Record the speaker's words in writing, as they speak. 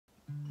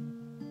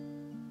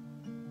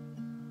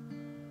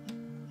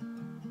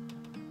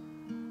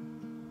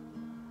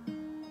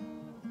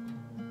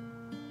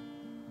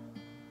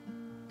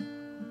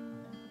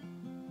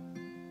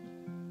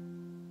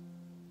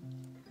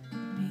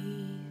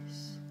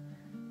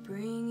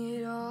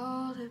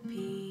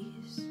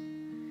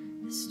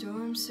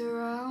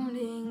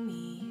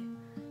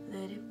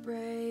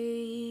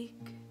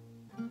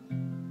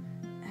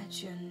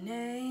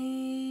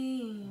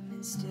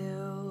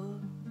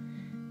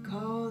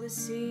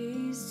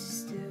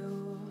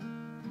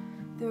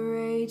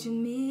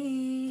encouraging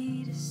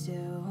me to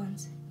still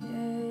once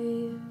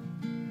again.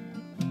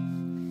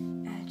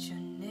 At your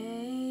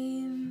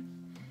name,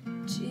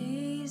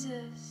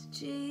 Jesus,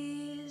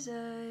 Jesus,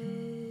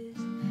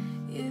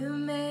 you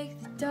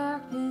make the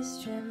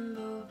darkness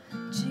tremble.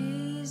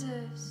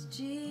 Jesus,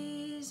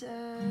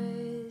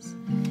 Jesus,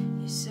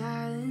 you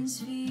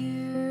silence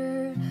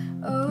fear.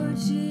 Oh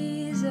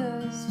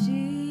Jesus,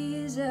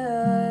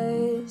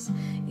 Jesus,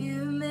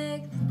 you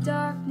make the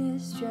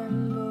darkness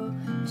tremble.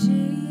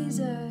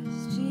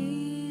 Jesus,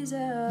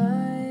 Jesus,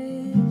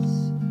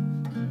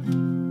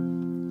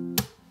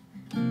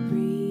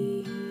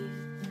 breathe,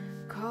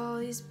 call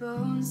these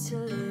bones to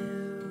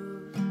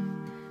live,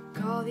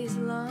 call these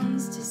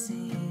lungs to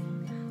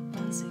sing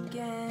once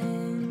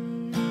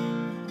again.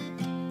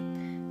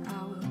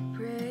 I will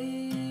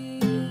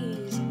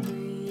praise and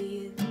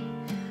breathe,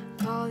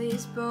 call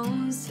these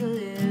bones to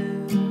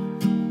live,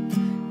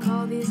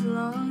 call these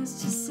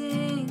lungs to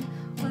sing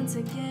once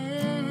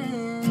again.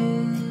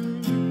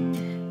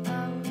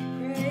 I will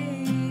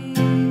praise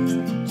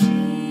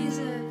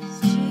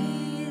Jesus,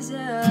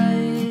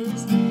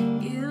 Jesus,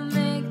 you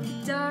make the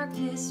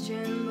darkness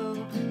tremble.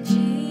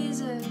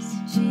 Jesus,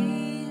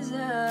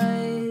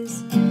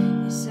 Jesus,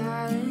 you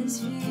silence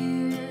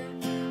fear.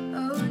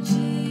 Oh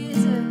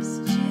Jesus,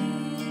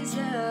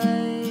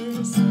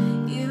 Jesus,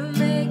 you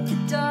make the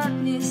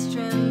darkness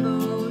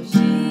tremble.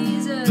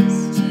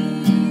 Jesus,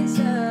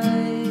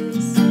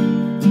 Jesus,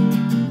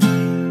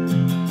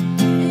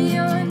 and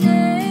your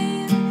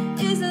name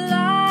is a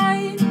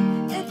light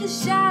that the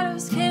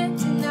shadows can't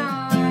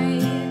deny.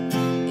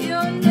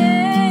 Your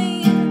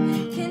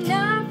name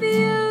cannot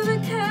be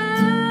overcome.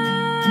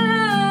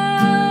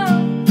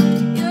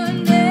 Your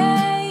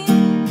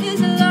name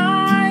is a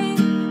light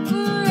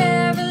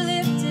forever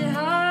lifted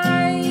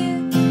high.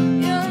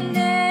 Your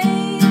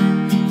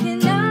name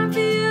cannot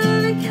be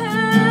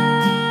overcome.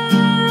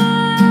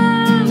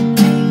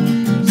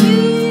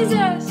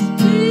 Jesus,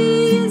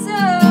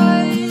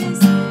 Jesus,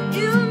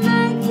 you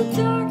make the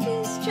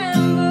darkness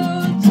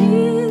tremble.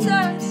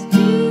 Jesus,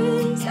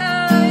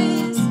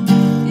 Jesus,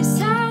 you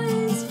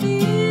silence fear.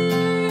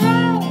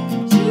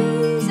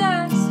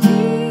 Jesus,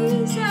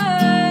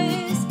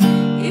 Jesus,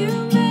 you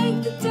make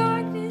the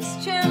darkness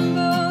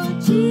tremble.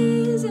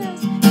 Jesus,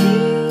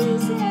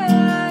 Jesus,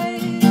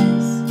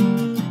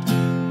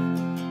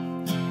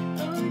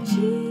 oh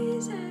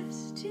Jesus,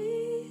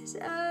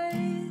 Jesus,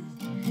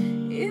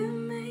 you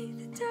make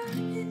the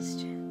darkness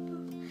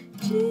tremble.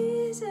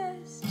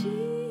 Jesus,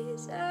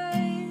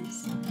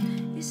 Jesus,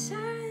 you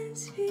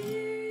silence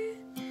fear.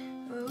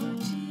 Oh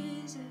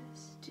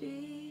Jesus,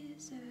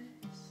 Jesus,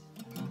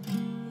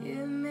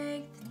 you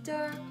make the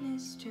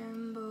darkness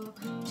tremble.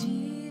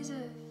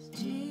 Jesus,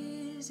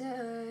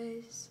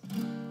 Jesus,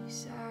 you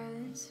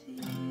silence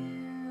fear.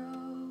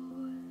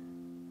 Oh.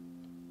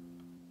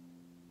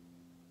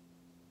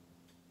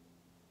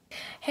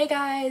 Hey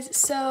guys,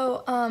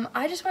 so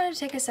I just wanted to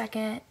take a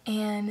second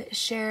and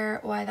share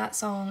why that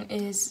song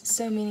is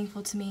so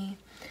meaningful to me.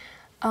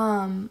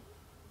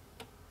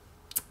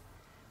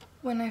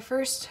 When I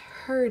first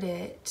heard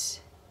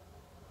it,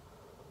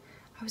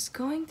 I was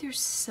going through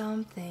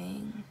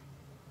something,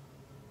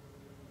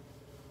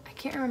 I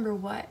can't remember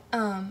what,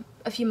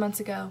 a few months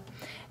ago,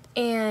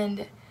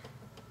 and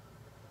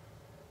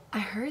I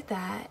heard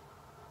that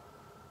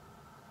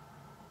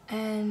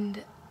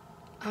and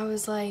I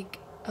was like,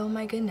 oh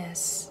my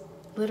goodness,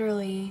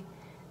 literally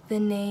the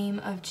name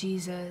of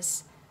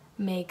Jesus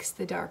makes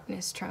the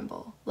darkness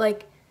tremble.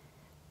 Like,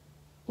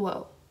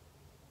 whoa.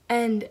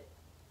 And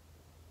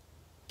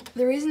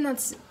the reason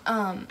that's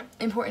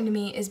important to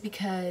me is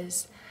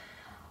because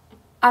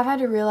I've had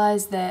to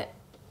realize that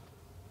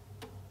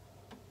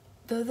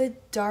though the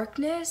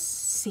darkness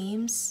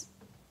seems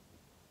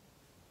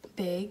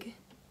big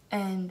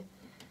and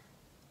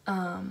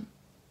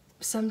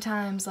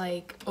sometimes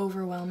like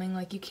overwhelming,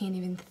 like you can't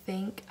even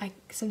think,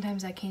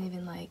 sometimes I can't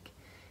even like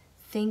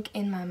think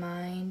in my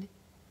mind.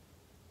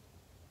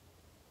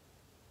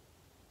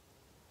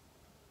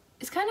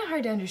 It's kind of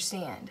hard to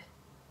understand.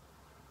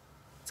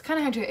 It's kind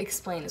of hard to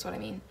explain is what I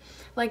mean.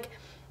 Like,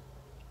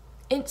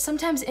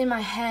 sometimes in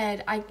my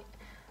head, if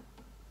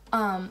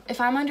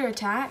I'm under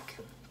attack,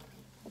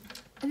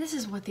 and this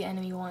is what the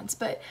enemy wants,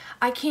 but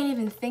I can't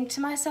even think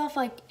to myself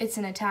like it's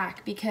an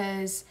attack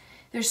because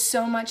there's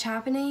so much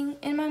happening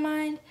in my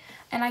mind,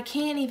 and I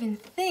can't even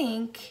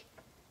think,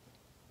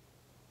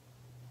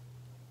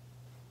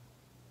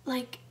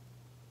 like,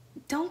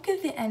 don't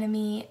give the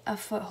enemy a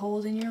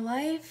foothold in your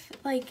life.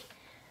 Like,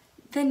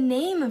 the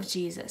name of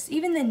Jesus,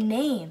 even the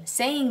name,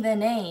 saying the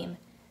name,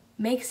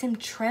 makes him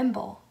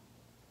tremble.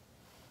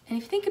 And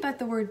if you think about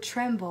the word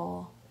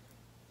tremble,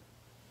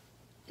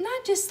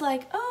 not just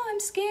like, oh,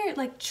 I'm scared,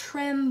 like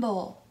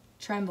tremble.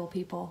 Tremble,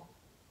 people.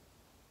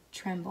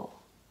 Tremble.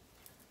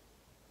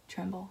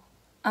 Tremble.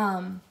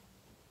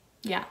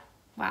 Yeah,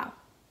 wow.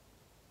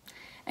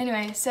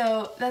 Anyway,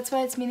 so that's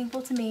why it's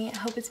meaningful to me. I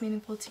hope it's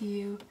meaningful to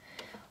you.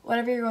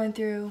 Whatever you're going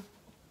through,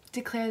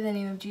 declare the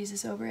name of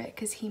Jesus over it,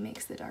 because he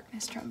makes the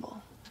darkness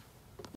tremble.